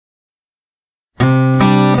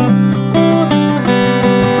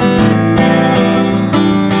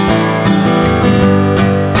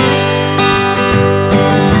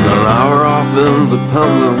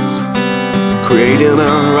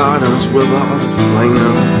without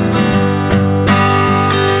explaining.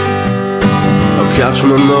 Oh, catch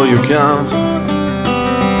me, no you can't.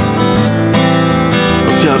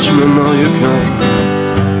 Oh, catch me, no you can't.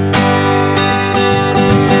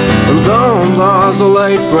 And don't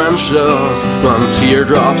isolate branches when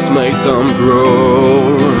teardrops make them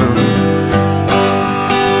grow.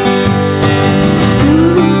 Who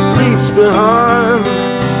sleeps behind?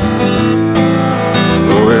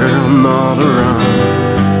 We're not around.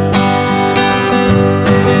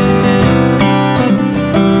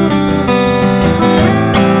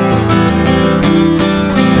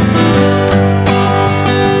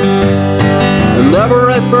 And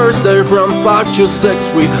every Thursday from 5 to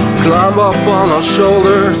 6 we climb up on our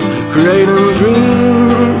shoulders, creating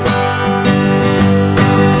dreams.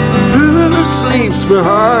 Who sleeps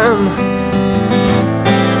behind?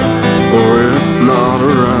 We're not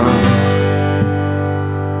around.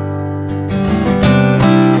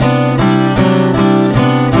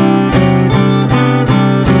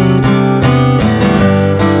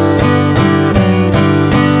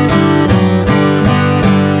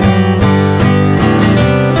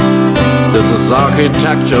 This is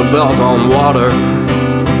architecture built on water.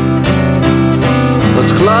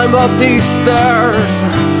 Let's climb up these stairs.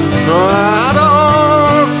 I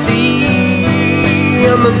don't see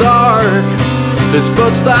in the dark. His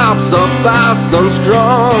footsteps are fast and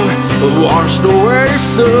strong, washed away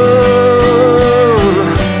soon.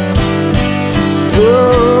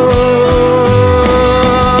 Soon.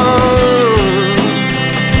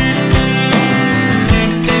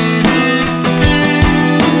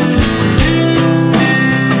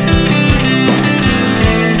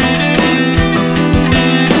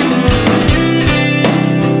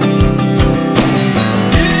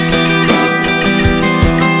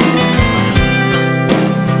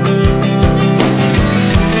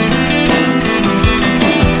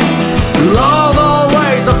 And all the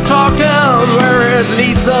ways of talking, where it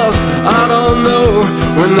leads us, I don't know.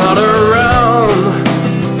 We're not around.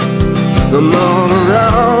 We're not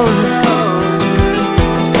around.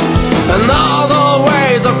 And all the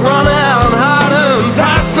ways of running, hiding,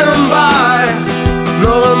 passing by,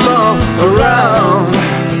 no, we're not around.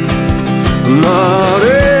 Not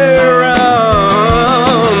around.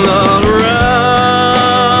 Not around.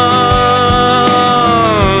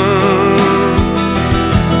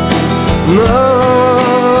 No.